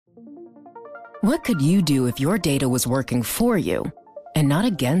What could you do if your data was working for you and not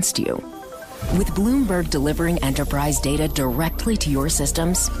against you? With Bloomberg delivering enterprise data directly to your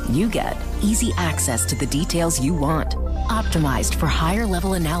systems, you get easy access to the details you want, optimized for higher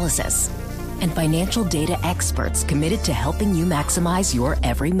level analysis, and financial data experts committed to helping you maximize your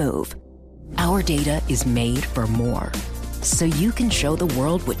every move. Our data is made for more, so you can show the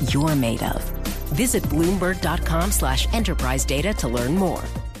world what you're made of. Visit Bloomberg.com/enterprise data to learn more.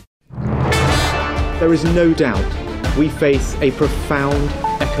 There is no doubt we face a profound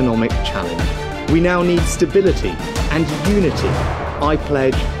economic challenge. We now need stability and unity. I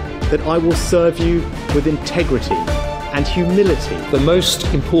pledge that I will serve you with integrity and humility. The most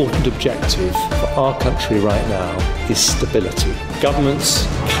important objective for our country right now is stability. Governments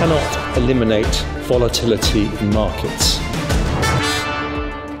cannot eliminate volatility in markets.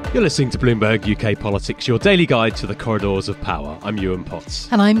 You're listening to Bloomberg UK Politics, your daily guide to the corridors of power. I'm Ewan Potts.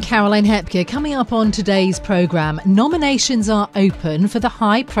 And I'm Caroline Hepker. Coming up on today's programme, nominations are open for the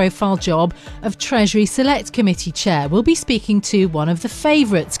high-profile job of Treasury Select Committee Chair. We'll be speaking to one of the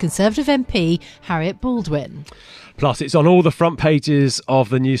favourites, Conservative MP Harriet Baldwin. Plus, it's on all the front pages of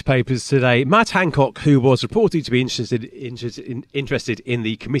the newspapers today. Matt Hancock, who was reported to be interested in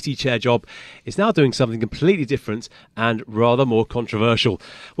the committee chair job, is now doing something completely different and rather more controversial.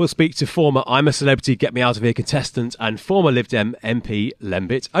 We'll speak to former I'm a Celebrity, Get Me Out of Here contestant and former Lib Dem MP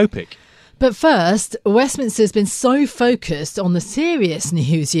Lembit Opik. But first, Westminster's been so focused on the serious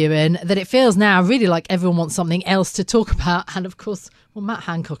news, Ewan, that it feels now really like everyone wants something else to talk about. And of course, well, Matt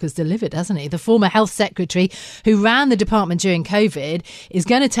Hancock has delivered, hasn't he? The former health secretary who ran the department during COVID is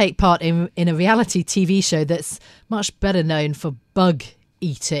going to take part in a reality TV show that's much better known for bug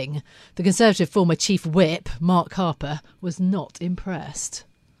eating. The Conservative former chief whip, Mark Harper, was not impressed.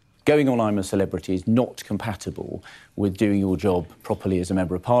 Going on I'm a Celebrity is not compatible with doing your job properly as a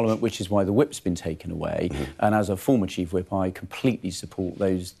Member of Parliament, which is why the whip's been taken away. And as a former Chief Whip, I completely support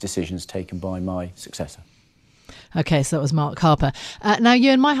those decisions taken by my successor. OK, so that was Mark Harper. Now,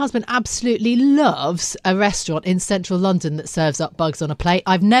 Ewan, my husband absolutely loves a restaurant in central London that serves up bugs on a plate.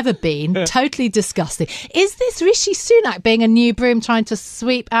 I've never been. Totally disgusting. Is this Rishi Sunak being a new broom trying to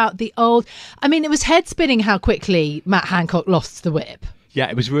sweep out the old? I mean, it was head-spinning how quickly Matt Hancock lost the whip. Yeah,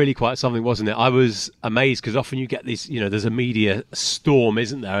 it was really quite something, wasn't it? I was amazed because often you get this, there's a media storm,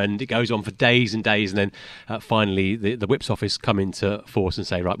 isn't there? And it goes on for days and days. And then finally the Whip's office come into force and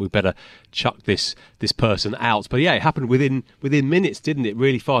say, right, we better chuck this person out. But yeah, it happened within minutes, didn't it?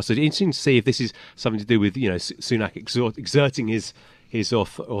 Really fast. So it's interesting to see if this is something to do with, Sunak exerting his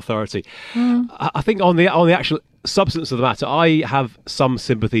authority. I think on the actual substance of the matter, I have some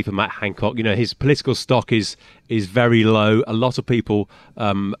sympathy for Matt Hancock. His political stock is very low. A lot of people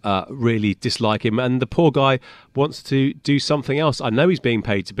really dislike him, and the poor guy wants to do something else. I know he's being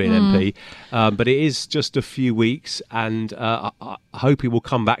paid to be an MP, but it is just a few weeks, and I hope he will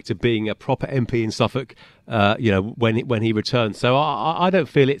come back to being a proper MP in Suffolk. When he returns. So I don't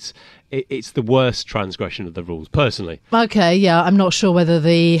feel it's the worst transgression of the rules, personally. OK, yeah, I'm not sure whether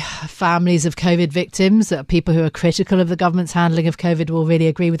the families of COVID victims, people who are critical of the government's handling of COVID, will really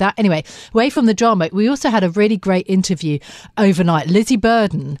agree with that. Anyway, away from the drama, we also had a really great interview overnight. Lizzie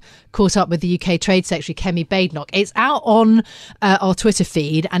Burden caught up with the UK Trade Secretary Kemi Badenoch. It's out on our Twitter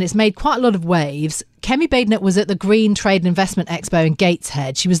feed and it's made quite a lot of waves. Kemi Badenoch was at the Green Trade and Investment Expo in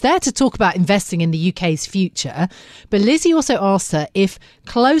Gateshead. She was there to talk about investing in the UK's future. But Lizzie also asked her if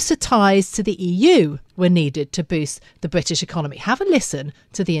closer ties to the EU were needed to boost the British economy. Have a listen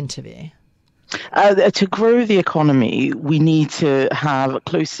to the interview. To grow the economy, we need to have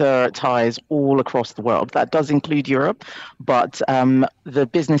closer ties all across the world. That does include Europe, but the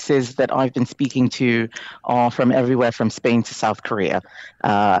businesses that I've been speaking to are from everywhere from Spain to South Korea.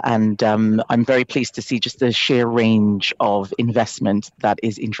 And I'm very pleased to see just the sheer range of investment that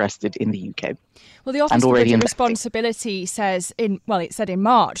is interested in the UK. Well, the Office for Budget Responsibility said in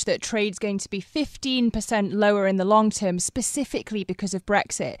March that trade's going to be 15% lower in the long term, specifically because of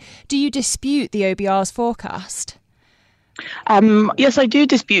Brexit. Do you dispute the OBR's forecast? Yes, I do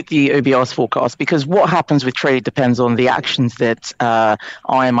dispute the OBR's forecast because what happens with trade depends on the actions that I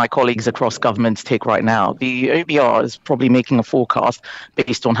and my colleagues across government take right now. The OBR is probably making a forecast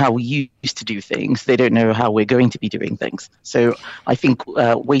based on how we used to do things. They don't know how we're going to be doing things. So I think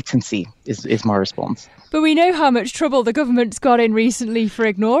wait and see is my response. But we know how much trouble the government's got in recently for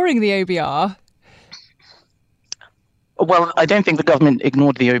ignoring the OBR. Well, I don't think the government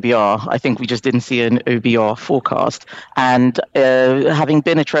ignored the OBR. I think we just didn't see an OBR forecast. And having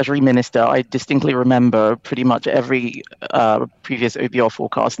been a Treasury Minister, I distinctly remember pretty much every previous OBR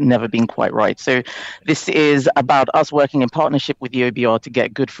forecast never being quite right. So this is about us working in partnership with the OBR to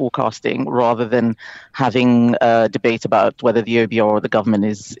get good forecasting rather than having a debate about whether the OBR or the government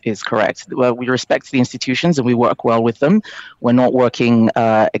is correct. Well, we respect the institutions and we work well with them. We're not working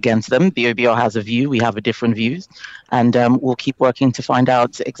against them. The OBR has a view. We have a different views. And we'll keep working to find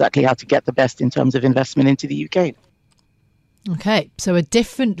out exactly how to get the best in terms of investment into the UK. OK, so a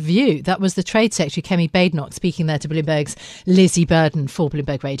different view. That was the Trade Secretary, Kemi Badenoch, speaking there to Bloomberg's Lizzie Burden for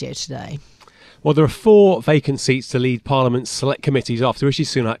Bloomberg Radio today. Well, there are 4 vacant seats to lead Parliament's select committees after Rishi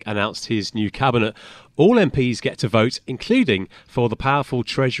Sunak announced his new cabinet. All MPs get to vote, including for the powerful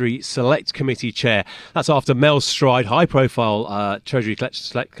Treasury Select Committee chair. That's after Mel Stride, high-profile Treasury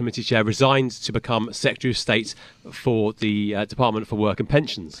Select Committee chair, resigned to become Secretary of State for the Department for Work and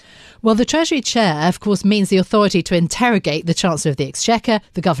Pensions. Well, the Treasury chair, of course, means the authority to interrogate the Chancellor of the Exchequer,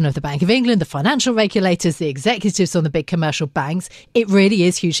 the Governor of the Bank of England, the financial regulators, the executives on the big commercial banks. It really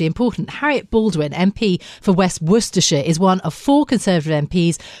is hugely important. Harriet Baldwin, MP for West Worcestershire, is one of 4 Conservative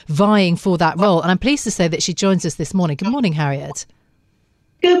MPs vying for that role. And I'm pleased to say that she joins us this morning. Good morning, Harriet.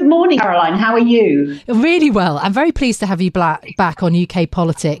 Good morning, Caroline. How are you? Really well. I'm very pleased to have you back on UK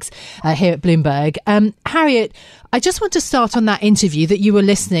politics here at Bloomberg. Harriet, I just want to start on that interview that you were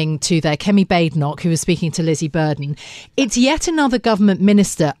listening to there, Kemi Badenoch, who was speaking to Lizzie Burden. It's yet another government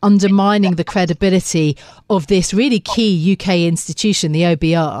minister undermining the credibility of this really key UK institution, the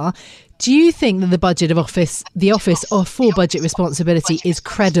OBR. Do you think that the Office for Budget Responsibility is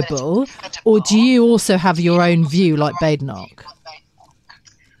credible, or do you also have your own view like Badenoch?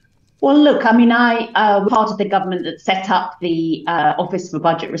 Well, look, I mean, I was part of the government that set up the Office for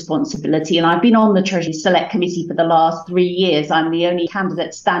Budget Responsibility, and I've been on the Treasury Select Committee for the last 3 years. I'm the only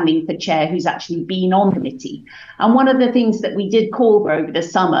candidate standing for chair who's actually been on the committee. And one of the things that we did call for over the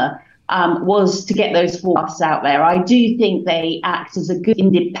summer was to get those forecasts out there. I do think they act as a good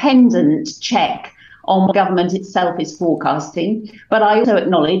independent check on what government itself is forecasting. But I also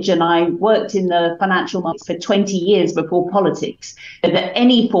acknowledge, and I worked in the financial markets for 20 years before politics, that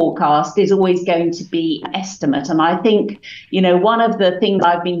any forecast is always going to be an estimate. And I think, one of the things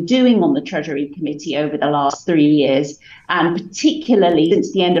I've been doing on the Treasury Committee over the last 3 years, and particularly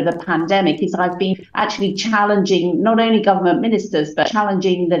since the end of the pandemic, is I've been actually challenging not only government ministers, but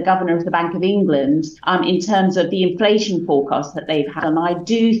challenging the Governor of the Bank of England in terms of the inflation forecast that they've had. And I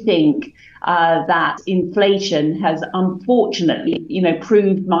do think that inflation has unfortunately,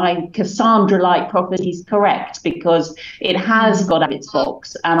 proved my Cassandra-like prophecies correct, because it has got out of its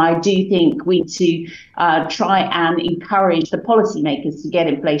box. And I do think we need to try and encourage the policymakers to get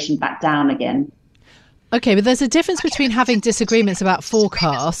inflation back down again. OK, but there's a difference between having disagreements about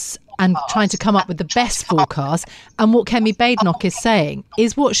forecasts and trying to come up with the best forecast and what Kemi Badenoch is saying.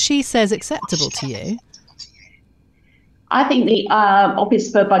 Is what she says acceptable to you? I think the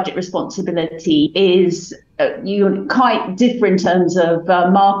Office for Budget Responsibility is quite different in terms of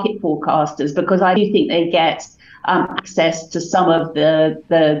market forecasters, because I do think they get access to some of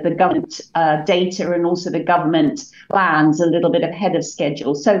the government data and also the government plans a little bit ahead of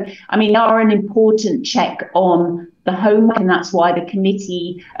schedule. So, I mean, they are an important check on the homework, and that's why the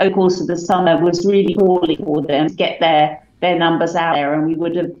committee over the course of the summer was really calling for them to get their numbers out there. And we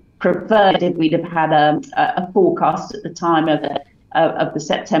would have preferred if we'd have had a forecast at the time of the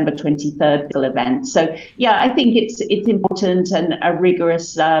September 23rd event. So, yeah, I think it's important and a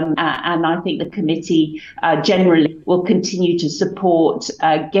rigorous, and I think the committee generally will continue to support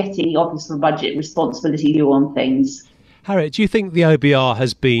getting the Office for Budget Responsibility view on things. Harriet, do you think the OBR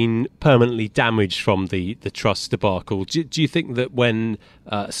has been permanently damaged from the Truss debacle? Do you think that when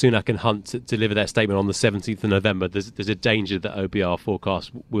Sunak and Hunt deliver their statement on the 17th of November, there's a danger that OBR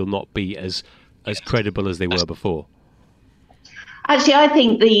forecasts will not be as credible as they were before? Actually, I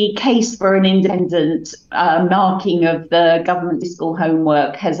think the case for an independent marking of the government fiscal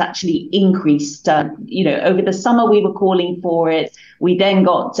homework has actually increased. Over the summer we were calling for it. We then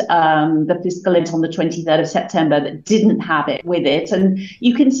got the fiscal event on the 23rd of September that didn't have it with it. And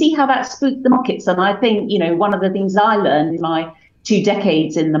you can see how that spooked the markets. And I think, one of the things I learned in my 2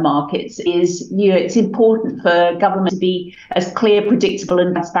 decades in the markets is, it's important for government to be as clear, predictable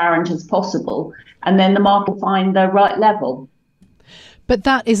and transparent as possible. And then the market will find the right level. But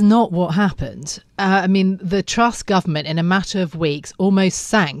that is not what happened. The Truss government, in a matter of weeks, almost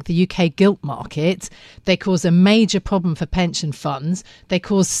sank the UK gilt market. They caused a major problem for pension funds. They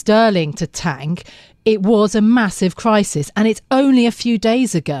caused sterling to tank. It was a massive crisis. And it's only a few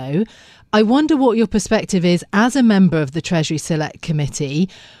days ago, I wonder what your perspective is as a member of the Treasury Select Committee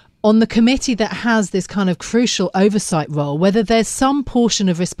on the committee that has this kind of crucial oversight role, whether there's some portion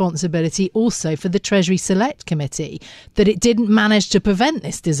of responsibility also for the Treasury Select Committee that it didn't manage to prevent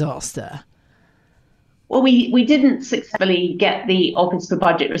this disaster. Well, we didn't successfully get the Office for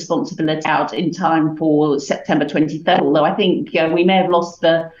Budget Responsibility out in time for September 23rd, although I think we may have lost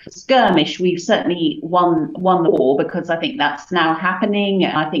the skirmish. We've certainly won the war, because I think that's now happening.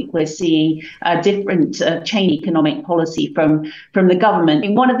 I think we're seeing a different change in economic policy from the government.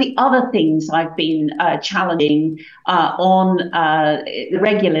 And one of the other things I've been challenging on the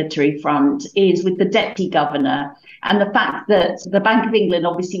regulatory front is with the Deputy Governor. And the fact that the Bank of England,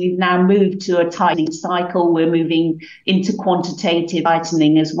 obviously, we've now moved to a tightening cycle. We're moving into quantitative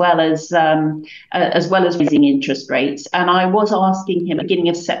tightening as well as raising interest rates. And I was asking him at the beginning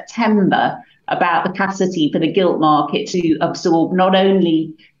of September about the capacity for the gilt market to absorb not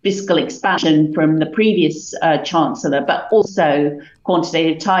only fiscal expansion from the previous Chancellor, but also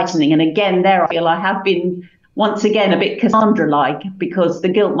quantitative tightening. And again, there I feel I have been once again a bit Cassandra-like, because the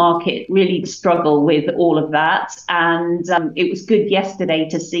gilt market really struggled with all of that. And it was good yesterday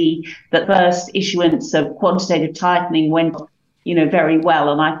to see that first issuance of quantitative tightening went, very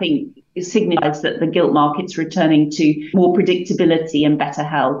well. And I think it signifies that the gilt market's returning to more predictability and better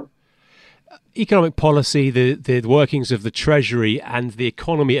health. Economic policy, the workings of the Treasury and the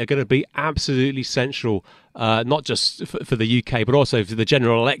economy are going to be absolutely central, not just for the UK, but also for the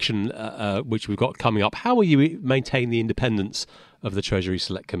general election, which we've got coming up. How will you maintain the independence of the Treasury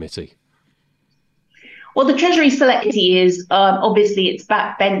Select Committee? Well, the Treasury Select Committee is obviously it's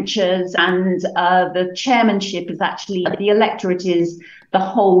backbenchers, and the chairmanship is actually, the electorate is the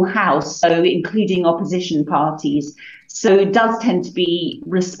whole House, so including opposition parties. So it does tend to be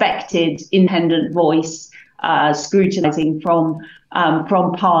respected, independent voice, scrutinising from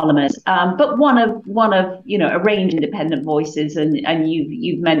Parliament, but one of a range of independent voices, and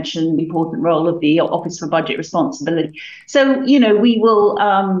you've mentioned the important role of the Office for Budget Responsibility. So we will,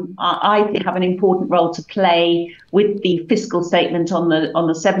 I think, have an important role to play with the fiscal statement on the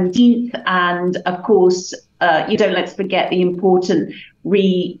 17th, and of course, let's forget the important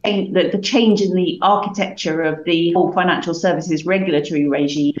the change in the architecture of the whole financial services regulatory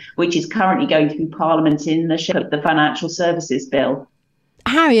regime, which is currently going through Parliament in the shape of the Financial Services Bill.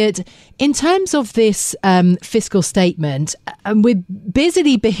 Harriet, in terms of this fiscal statement, we're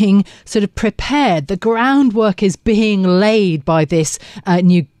busily being sort of prepared. The groundwork is being laid by this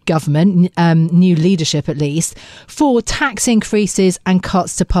new government, new leadership at least, for tax increases and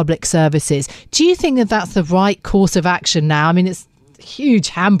cuts to public services. Do you think that that's the right course of action now? I mean, it's huge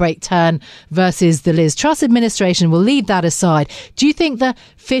handbrake turn versus the Liz Truss administration. We'll leave that aside. Do you think the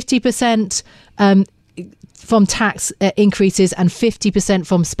 50% from tax increases and 50%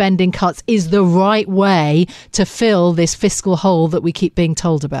 from spending cuts is the right way to fill this fiscal hole that we keep being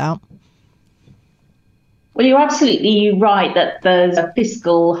told about? Well, you're absolutely right that there's a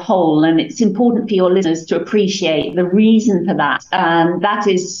fiscal hole, and it's important for your listeners to appreciate the reason for that. And that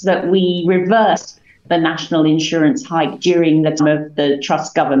is that we reversed the national insurance hike during the time of the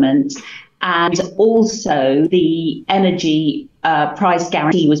Truss government. And also the energy price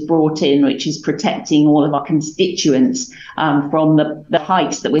guarantee was brought in, which is protecting all of our constituents from the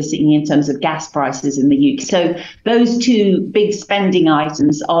hikes that we're seeing in terms of gas prices in the UK. So those two big spending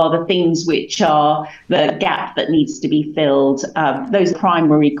items are the things which are the gap that needs to be filled. Those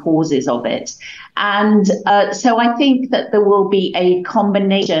primary causes of it. And so I think that there will be a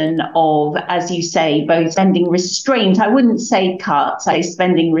combination of, as you say, both spending restraint, I wouldn't say cuts, I say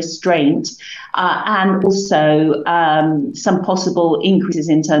spending restraint, and also some possible increases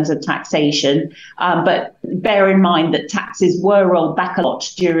in terms of taxation. But bear in mind that taxes were rolled back a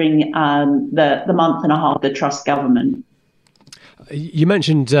lot during the month and a half of the Truss government. You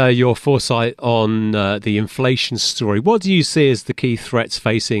mentioned your foresight on the inflation story. What do you see as the key threats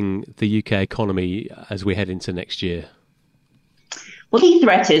facing the UK economy as we head into next year? Well, the key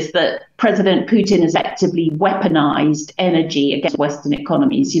threat is that President Putin has actively weaponized energy against Western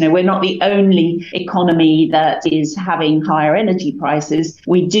economies. We're not the only economy that is having higher energy prices.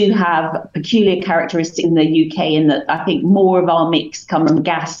 We do have peculiar characteristics in the UK in that I think more of our mix comes from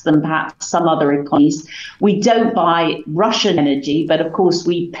gas than perhaps some other economies. We don't buy Russian energy, but of course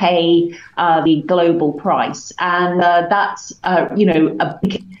we pay the global price. And that's, a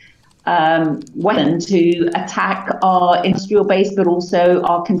big weapon to attack our industrial base, but also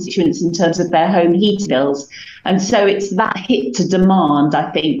our constituents in terms of their home heat bills. And so it's that hit to demand,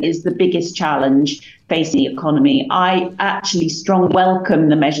 I think, is the biggest challenge facing the economy. I actually strongly welcome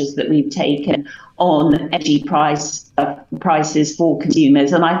the measures that we've taken on energy prices for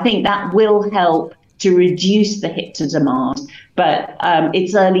consumers. And I think that will help to reduce the hit to demand. But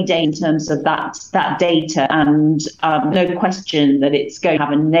it's early day in terms of that data, and no question that it's going to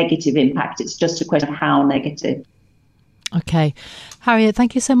have a negative impact. It's just a question of how negative. Okay. Harriet,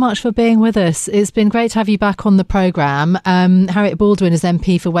 thank you so much for being with us. It's been great to have you back on the programme. Harriet Baldwin is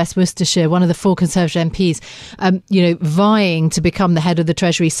MP for West Worcestershire, one of the 4 Conservative MPs, vying to become the head of the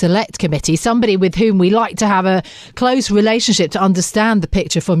Treasury Select Committee, somebody with whom we like to have a close relationship to understand the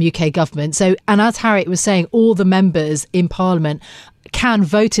picture from UK government. So, and as Harriet was saying, all the members in Parliament can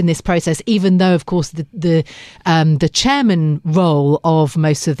vote in this process, even though, of course, the chairman role of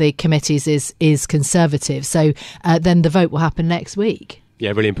most of the committees is Conservative. So then the vote will happen next week.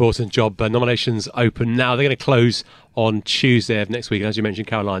 Yeah, really important job. Nominations open now. They're going to close on Tuesday of next week. And as you mentioned,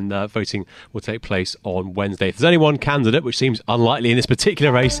 Caroline, voting will take place on Wednesday. If there's only one candidate, which seems unlikely in this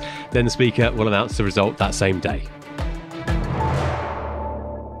particular race, then the Speaker will announce the result that same day.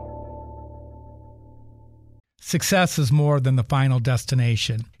 Success is more than the final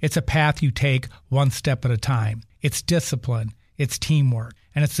destination. It's a path you take one step at a time. It's discipline, it's teamwork,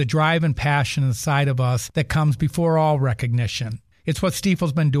 and it's the drive and passion inside of us that comes before all recognition. It's what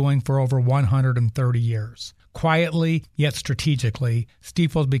Stifel's been doing for over 130 years. Quietly, yet strategically,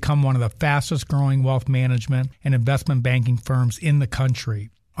 Stifel's become one of the fastest growing wealth management and investment banking firms in the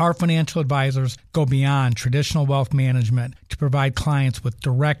country. Our financial advisors go beyond traditional wealth management to provide clients with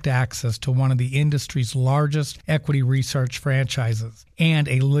direct access to one of the industry's largest equity research franchises and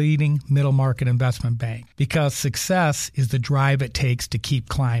a leading middle market investment bank. Because success is the drive it takes to keep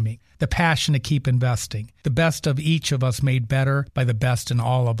climbing, the passion to keep investing, the best of each of us made better by the best in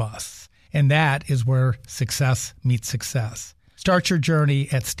all of us. And that is where success meets success. Start your journey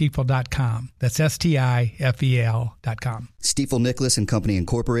at Stifel.com. That's Stifel.com. Stifel Nicholas and Company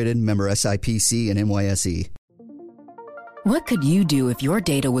Incorporated, member SIPC and NYSE. What could you do if your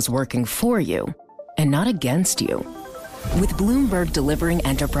data was working for you and not against you? With Bloomberg delivering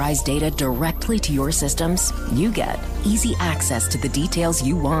enterprise data directly to your systems, you get easy access to the details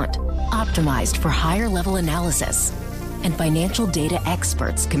you want, optimized for higher level analysis, and financial data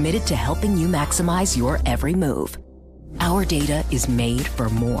experts committed to helping you maximize your every move. Our data is made for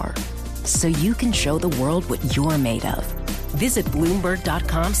more, so you can show the world what you're made of. Visit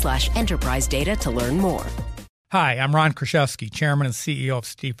Bloomberg.com/enterprise data to learn more. Hi, I'm Ron Kraszewski, Chairman and CEO of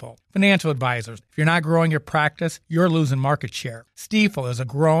Stifel. Financial advisors, if you're not growing your practice, you're losing market share. Stifel is a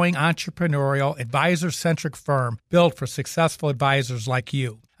growing entrepreneurial, advisor-centric firm built for successful advisors like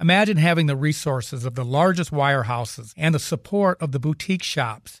you. Imagine having the resources of the largest wirehouses and the support of the boutique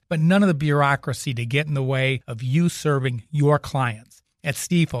shops, but none of the bureaucracy to get in the way of you serving your clients. At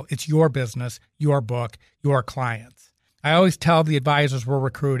Stifel, it's your business, your book, your clients. I always tell the advisors we're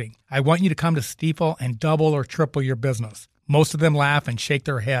recruiting, I want you to come to Stifel and double or triple your business. Most of them laugh and shake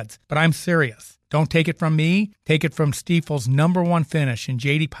their heads, but I'm serious. Don't take it from me. Take it from Stifel's #1 finish in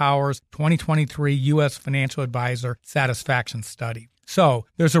J.D. Power's 2023 U.S. Financial Advisor Satisfaction Study. So,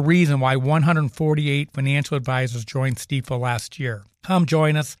 there's a reason why 148 financial advisors joined Stifel last year. Come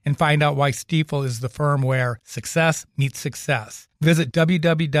join us and find out why Stifel is the firm where success meets success. Visit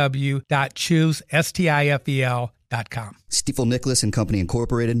www.choosestifel.com. Stifel Nicholas and Company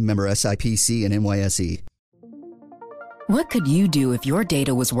Incorporated, member SIPC and NYSE. What could you do if your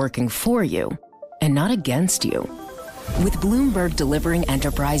data was working for you and not against you? With Bloomberg delivering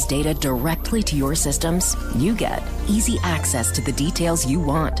enterprise data directly to your systems, you get easy access to the details you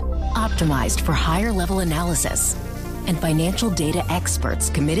want, optimized for higher level analysis, and financial data experts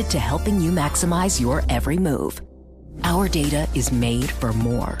committed to helping you maximize your every move. Our data is made for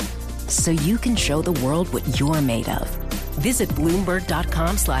more, so you can show the world what you're made of. Visit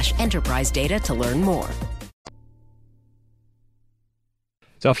Bloomberg.com/enterprise data to learn more.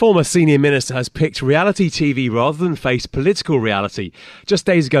 So a former senior minister has picked reality TV rather than face political reality. Just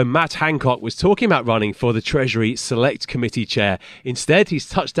days ago, Matt Hancock was talking about running for the Treasury Select Committee chair. Instead, he's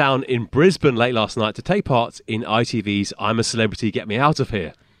touched down in Brisbane late last night to take part in ITV's I'm a Celebrity, Get Me Out of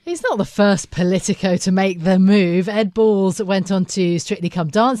Here. He's not the first Politico to make the move. Ed Balls went on to Strictly Come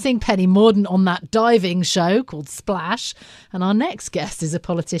Dancing, Penny Mordaunt on that diving show called Splash. And our next guest is a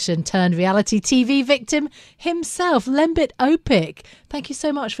politician turned reality TV victim himself, Lembit Öpik. Thank you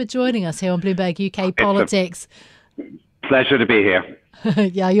so much for joining us here on Bloomberg UK Politics. Pleasure to be here.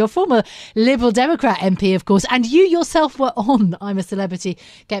 Yeah, you're a former Liberal Democrat MP, of course, and you yourself were on I'm a Celebrity,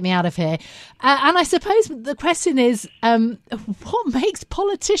 Get Me Out of Here. And I suppose the question is, what makes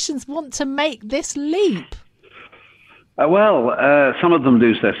politicians want to make this leap? Some of them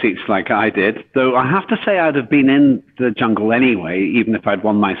lose their seats like I did, though I have to say I'd have been in the jungle anyway, even if I'd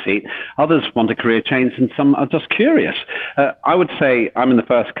won my seat. Others want a career change and some are just curious. I would say I'm in the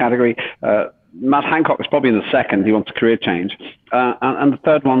first category. Matt Hancock is probably in the second. He wants a career change. And the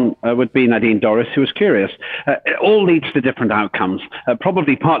third one would be Nadine Dorries, who was curious. It all leads to different outcomes,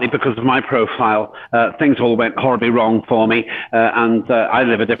 probably partly because of my profile. Things all went horribly wrong for me, and I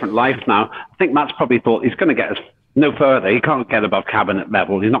live a different life now. I think Matt's probably thought he's going to get us no further. He can't get above cabinet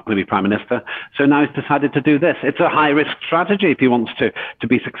level. He's not going to be prime minister. So now he's decided to do this. It's a high-risk strategy if he wants to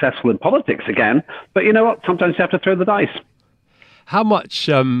be successful in politics again. But you know what? Sometimes you have to throw the dice. How much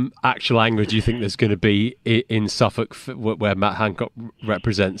actual anger do you think there's going to be in Suffolk, where Matt Hancock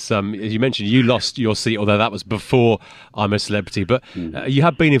represents? As you mentioned, you lost your seat, although that was before I'm a Celebrity. But you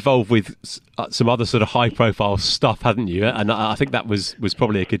have been involved with some other sort of high-profile stuff, hadn't you? And I think that was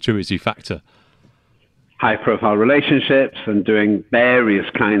probably a contributing factor. High-profile relationships and doing various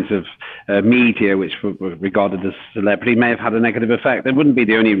kinds of media, which were regarded as celebrity, may have had a negative effect. It wouldn't be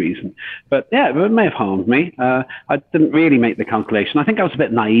the only reason. But yeah, it may have harmed me. I didn't really make the calculation. I think I was a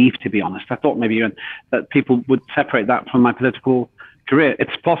bit naive, to be honest. I thought maybe that people would separate that from my political career.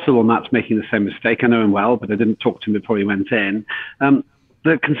 It's possible Matt's making the same mistake. I know him well, but I didn't talk to him before he went in.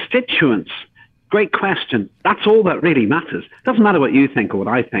 The constituents, great question. That's all that really matters. It doesn't matter what you think or what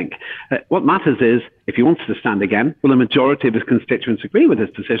I think. What matters is, if he wants to stand again, will a majority of his constituents agree with his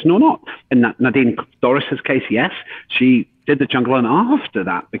decision or not? In Nadine Dorries' case, yes. She did the jungle and after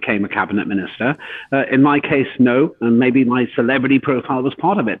that became a cabinet minister. In my case, no. And maybe my celebrity profile was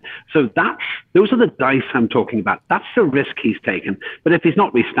part of it. So those are the dice I'm talking about. That's the risk he's taken. But if he's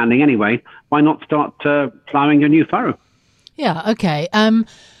not restanding anyway, why not start ploughing your new furrow? Yeah, okay.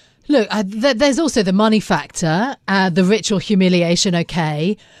 Look, there's also the money factor, the ritual humiliation,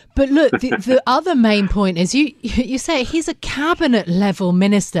 okay. But look, the other main point is you say he's a cabinet level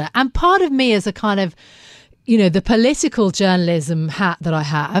minister. And part of me as a kind of, the political journalism hat that I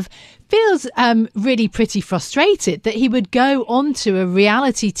have feels really pretty frustrated that he would go onto a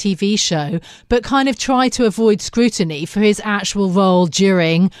reality TV show but kind of try to avoid scrutiny for his actual role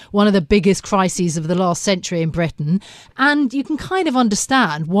during one of the biggest crises of the last century in Britain. And you can kind of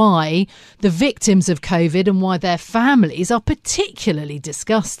understand why the victims of COVID and why their families are particularly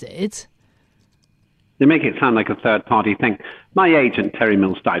disgusted. They make it sound like a third-party thing. My agent, Terry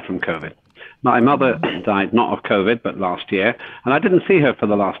Mills, died from COVID. My mother died not of COVID, but last year, and I didn't see her for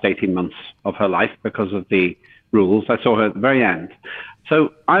the last 18 months of her life because of the rules. I saw her at the very end.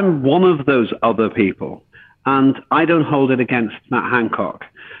 So I'm one of those other people, and I don't hold it against Matt Hancock.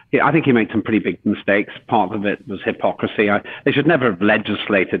 I think he made some pretty big mistakes. Part of it was hypocrisy. They should never have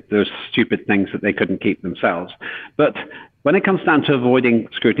legislated those stupid things that they couldn't keep themselves. But when it comes down to avoiding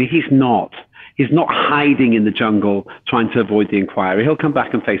scrutiny, he's not. He's not hiding in the jungle trying to avoid the inquiry. He'll come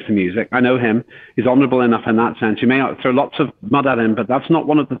back and face the music. I know him. He's honourable enough in that sense. You may throw lots of mud at him, but that's not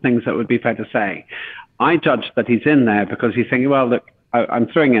one of the things that would be fair to say. I judge that he's in there because he's thinking, well, look, I'm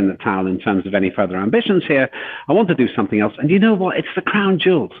throwing in the towel in terms of any further ambitions here. I want to do something else. And you know what? It's the crown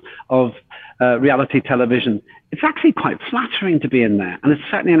jewels of reality television. It's actually quite flattering to be in there. And it's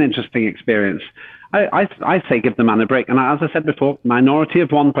certainly an interesting experience. I say give the man a break. And as I said before, minority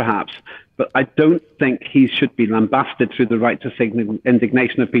of one perhaps, but I don't think he should be lambasted through the righteous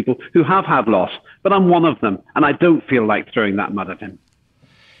indignation of people who have had loss. But I'm one of them, and I don't feel like throwing that mud at him.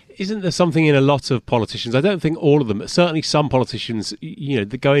 Isn't there something in a lot of politicians? I don't think all of them, but certainly some politicians, they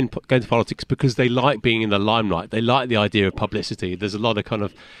go into politics because they like being in the limelight. They like the idea of publicity. There's a lot of kind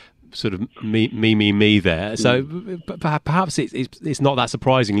of sort of me there. So perhaps it's not that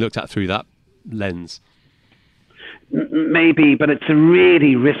surprising looked at through that lens. Maybe, but it's a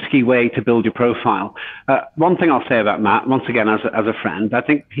really risky way to build your profile. One thing I'll say about Matt, once again, as a friend, I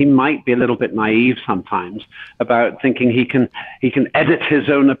think he might be a little bit naive sometimes about thinking he can edit his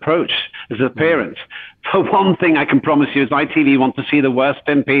own approach, his appearance. For one thing I can promise you is ITV want to see the worst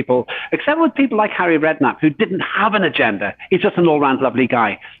in people, except with people like Harry Redknapp, who didn't have an agenda. He's just an all-round lovely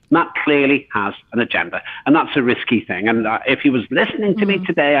guy. Matt clearly has an agenda, and that's a risky thing. And if he was listening to me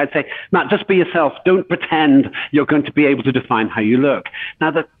today, I'd say, Matt, just be yourself. Don't pretend you're going to be able to define how you look.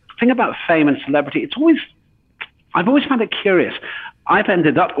 Now, the thing about fame and celebrity, I've always found it curious. I've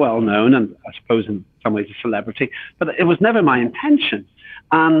ended up well known, and I suppose in some ways a celebrity, but it was never my intention.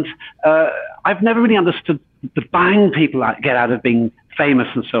 And I've never really understood the bang people get out of being famous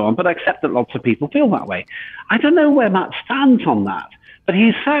and so on, but I accept that lots of people feel that way. I don't know where Matt stands on that, but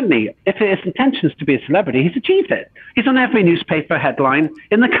he's certainly, if his intention is to be a celebrity, he's achieved it. He's on every newspaper headline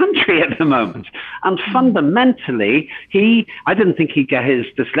in the country at the moment. And fundamentally, I didn't think he'd get his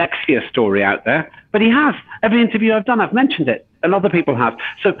dyslexia story out there, but he has. Every interview I've done, I've mentioned it, and other people have.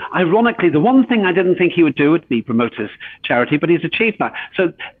 So ironically, the one thing I didn't think he would do would be promote his charity, but he's achieved that.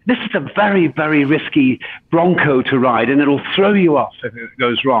 So this is a very, very risky bronco to ride, and it'll throw you off if it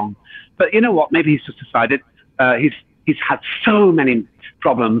goes wrong. But you know what?Maybe he's just decided he's had so many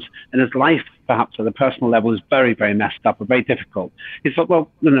problems, and his life, perhaps at a personal level, is very, very messed up or very difficult. He thought,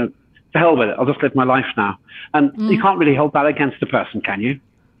 well, to hell with it. I'll just live my life now. And you can't really hold that against a person, can you?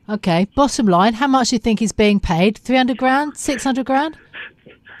 Okay. Bottom line, how much do you think he's being paid? 300 grand? 600 grand?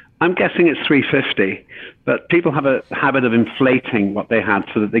 I'm guessing it's 350, but people have a habit of inflating what they had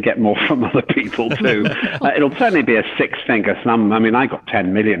so that they get more from other people too. It'll certainly be a six-figure sum. I mean, I got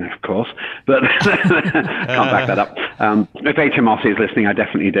 10 million, of course, but can't back that up. If HMRC is listening, I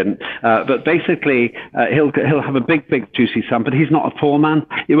definitely didn't. But basically, he'll have a big, big, juicy sum, but he's not a poor man.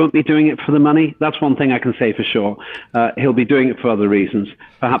 He won't be doing it for the money. That's one thing I can say for sure. He'll be doing it for other reasons,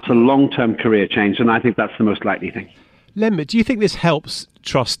 perhaps a long-term career change, and I think that's the most likely thing. Lembit, do you think this helps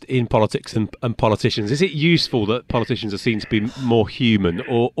trust in politics and politicians? Is it useful that politicians are seen to be more human,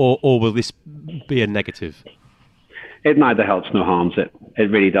 or will this be a negative? It neither helps nor harms it.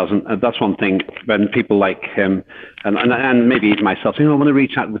 It really doesn't. That's one thing when people like him, and maybe even myself, I want to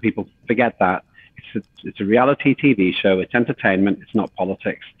reach out to the people. Forget that. It's a reality TV show. It's entertainment. It's not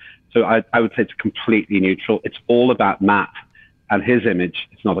politics. So I would say it's completely neutral. It's all about Matt and his image.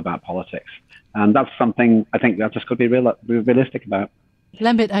 It's not about politics. And that's something I think that's just got to be realistic about.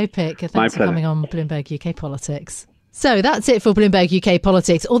 Lembit Öpik, thanks for coming on Bloomberg UK Politics. So that's it for Bloomberg UK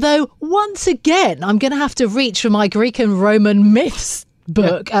Politics. Although, once again, I'm going to have to reach for my Greek and Roman myths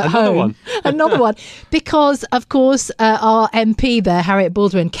book at home. Another one. Because, of course, our MP there, Harriet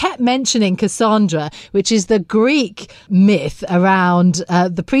Baldwin, kept mentioning Cassandra, which is the Greek myth around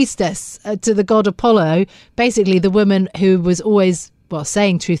the priestess to the god Apollo, basically the woman who was always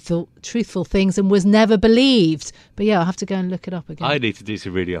saying truthful things and was never believed. But I'll have to go and look it up again. I need to do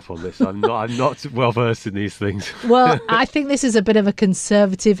some reading up on this. I'm not well versed in these things. Well, I think this is a bit of a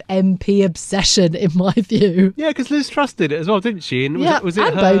Conservative MP obsession, in my view. Yeah, because Liz Truss did it as well, didn't she? And was it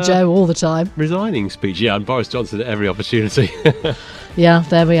and her Bojo all the time. Resigning speech? Yeah, and Boris Johnson at every opportunity. Yeah,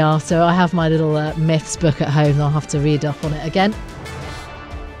 there we are. So I have my little myths book at home and I'll have to read up on it again.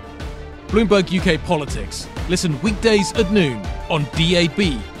 Bloomberg UK Politics. Listen weekdays at noon on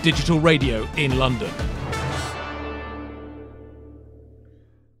DAB Digital Radio in London.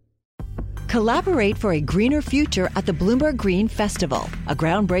 Collaborate for a greener future at the Bloomberg Green Festival, a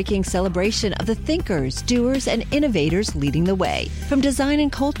groundbreaking celebration of the thinkers, doers, and innovators leading the way. From design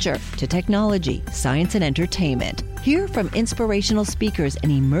and culture to technology, science, and entertainment. Hear from inspirational speakers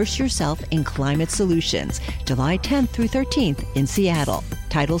and immerse yourself in climate solutions. July 10th through 13th in Seattle.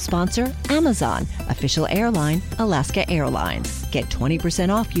 Title sponsor, Amazon. Official airline, Alaska Airlines. Get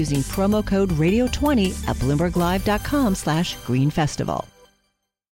 20% off using promo code radio20 at BloombergLive.com/Green Festival.